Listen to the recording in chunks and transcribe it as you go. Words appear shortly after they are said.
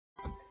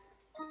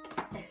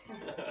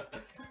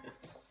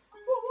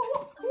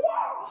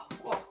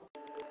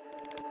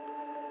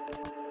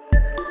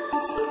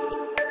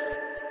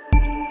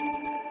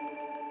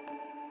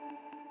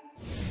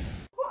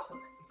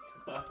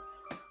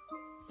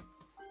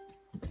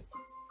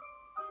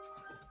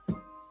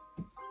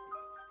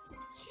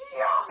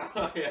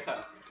Oh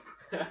yeah.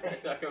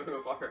 It's not coming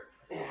apart.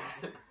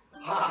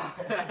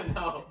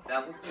 No.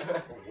 That looks like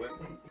a whip.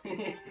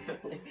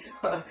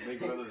 Big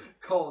brothers.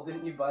 Cole,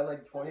 didn't you buy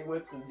like 20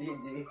 whips in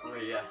D&D? Oh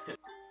yeah.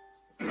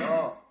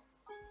 Oh.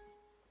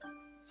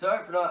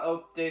 Sorry for not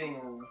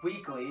updating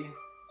weekly.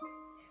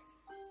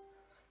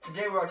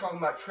 Today we are talking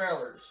about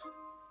trailers.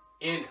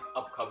 In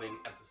upcoming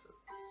episodes.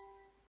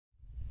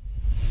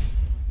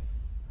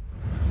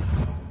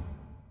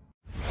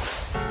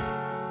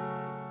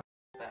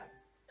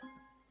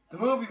 The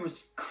movie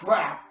was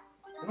crap.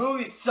 The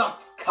movie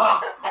sucked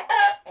cock.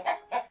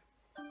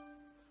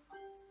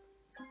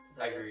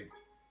 I agree.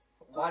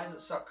 Why does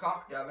it suck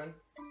cock, Devin?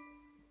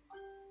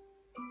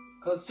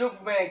 Cause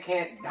Superman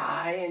can't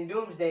die and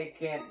Doomsday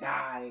can't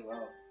die.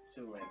 Well,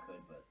 Superman could,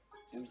 but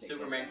Doomsday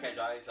Superman can't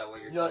die. Is that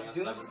what you're No, telling us?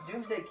 Devin?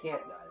 Doomsday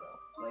can't die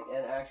though. Like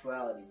in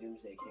actuality,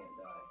 Doomsday can't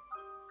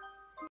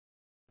die.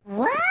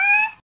 What?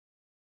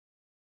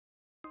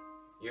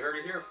 You heard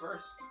it here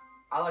first.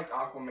 I liked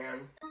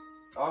Aquaman.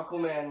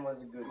 Aquaman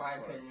was a good My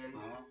one. opinion.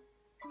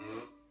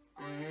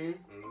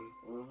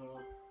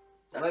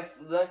 Lex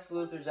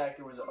Luthor's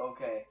actor was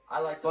okay, I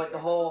liked but the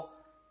whole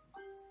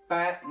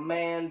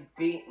Batman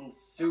beating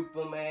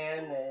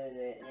Superman.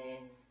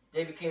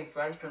 They became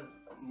friends because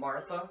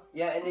Martha.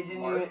 Yeah, and they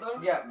didn't Martha?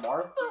 even. Yeah,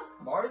 Martha.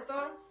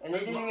 Martha? And they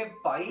didn't even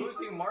fight. Who's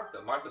the Martha?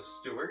 Martha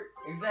Stewart?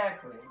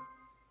 Exactly.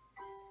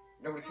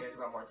 Nobody cares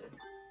about Martha.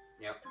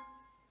 Yep.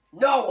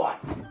 No one.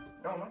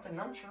 No, not the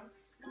nunchucks.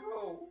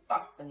 No.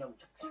 Fuck the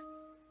nunchucks.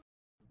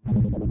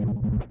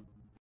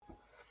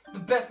 The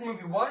best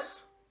movie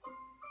was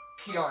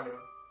Keanu.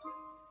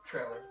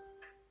 Trailer.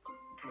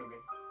 Movie.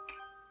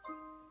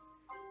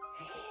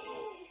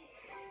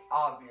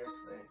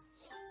 Obviously.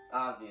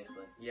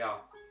 Yeah.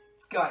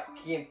 It's got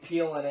Key and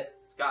Peele in it.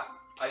 It's got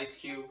Ice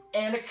Cube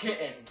And a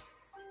kitten. and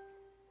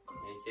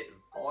Kitten.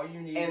 All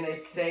you need And is they a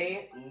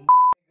say a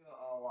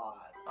lot.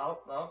 Oh,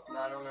 no,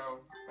 I don't know.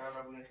 I don't know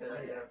if I'm gonna say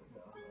that yet.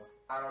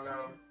 I don't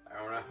know. I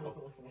don't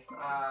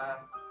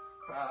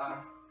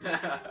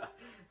know.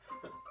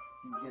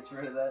 Gets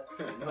rid of that.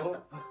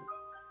 Nope.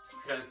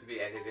 Pretends to be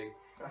editing.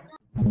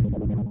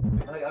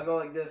 I'll go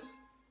like this.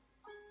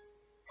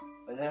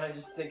 And then I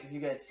just think of you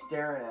guys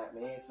staring at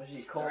me,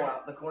 especially Cole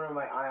out the corner of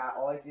my eye.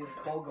 All I see is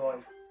Cole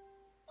going.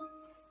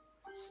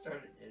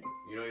 Started it.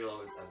 You know you'll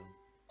always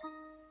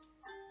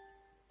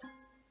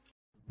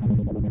have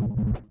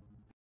him.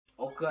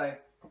 Okay.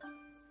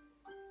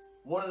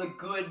 One of the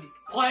good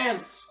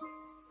Plants!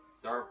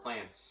 There are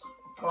plants.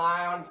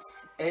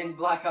 Plants. in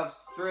Black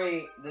Ops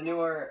 3, the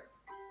newer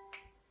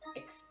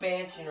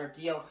expansion or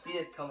DLC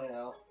that's coming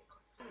out.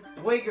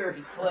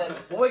 Wigger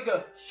clips.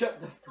 Wigger, shut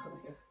the fuck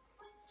up.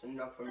 It's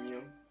enough from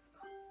you.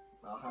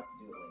 I'll have to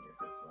do it later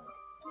because like I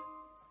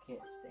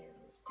can't stand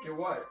this. Do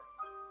what?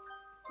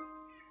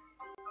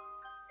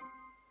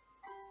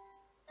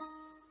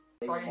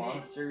 Big all you need.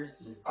 monsters.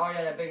 Oh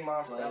yeah, that big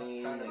monster. That's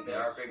playing trying to They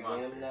are big him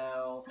monsters.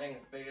 now.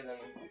 thing's bigger than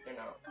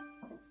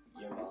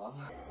Your mom.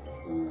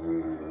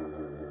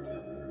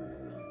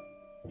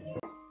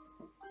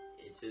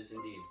 It is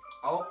indeed.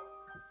 Oh,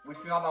 we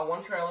forgot about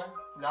one trailer.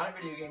 Not a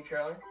video game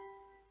trailer.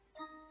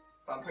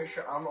 But I'm pretty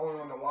sure I'm the only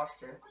one that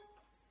watched it.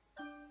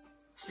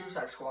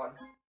 Suicide Squad.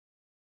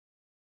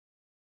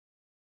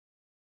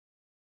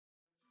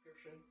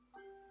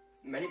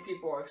 Many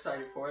people are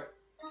excited for it.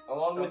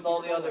 Along Some with all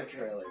the people other like it.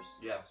 trailers.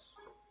 Yes.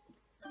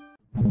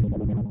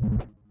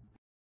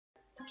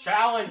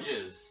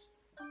 Challenges!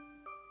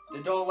 The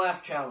Don't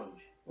Laugh Challenge.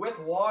 With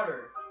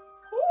water.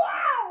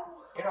 Wow!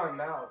 In our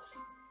mouths.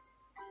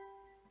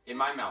 In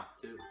my mouth,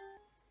 too.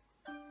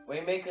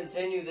 We may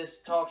continue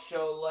this talk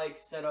show like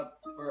setup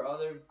for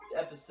other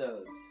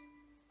episodes.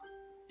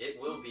 It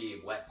will be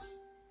wet.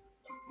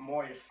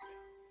 Moist.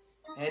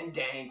 And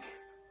dank.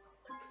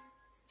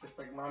 Just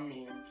like my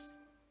memes.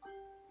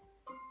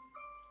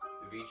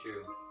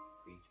 Vichu.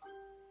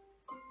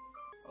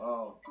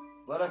 Oh.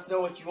 Let us know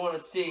what you want to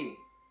see.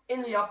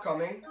 In the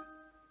upcoming.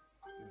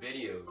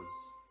 Videos.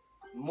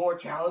 More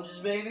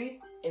challenges, maybe?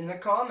 In the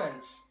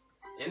comments.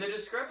 In the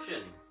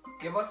description.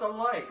 Give us a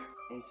like.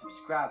 And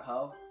subscribe,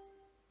 ho.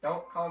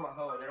 Don't call them a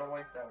hoe. They don't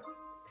like that.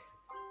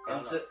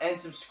 And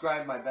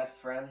subscribe, my best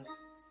friends.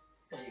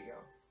 There you go.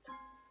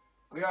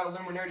 We are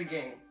Illuminati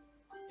Gang.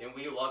 And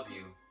we love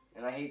you.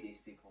 And I hate these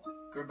people.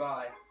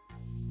 Goodbye.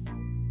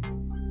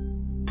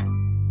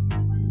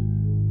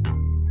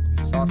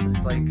 Sausage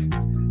like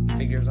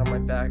figures on my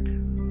back.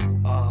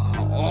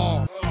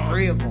 Oh,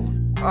 3 of them.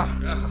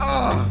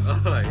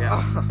 Oh,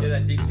 yeah. Get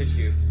that deep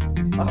tissue.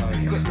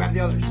 Grab the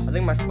others. I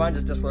think my spine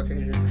just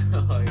dislocated.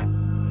 Oh, yeah.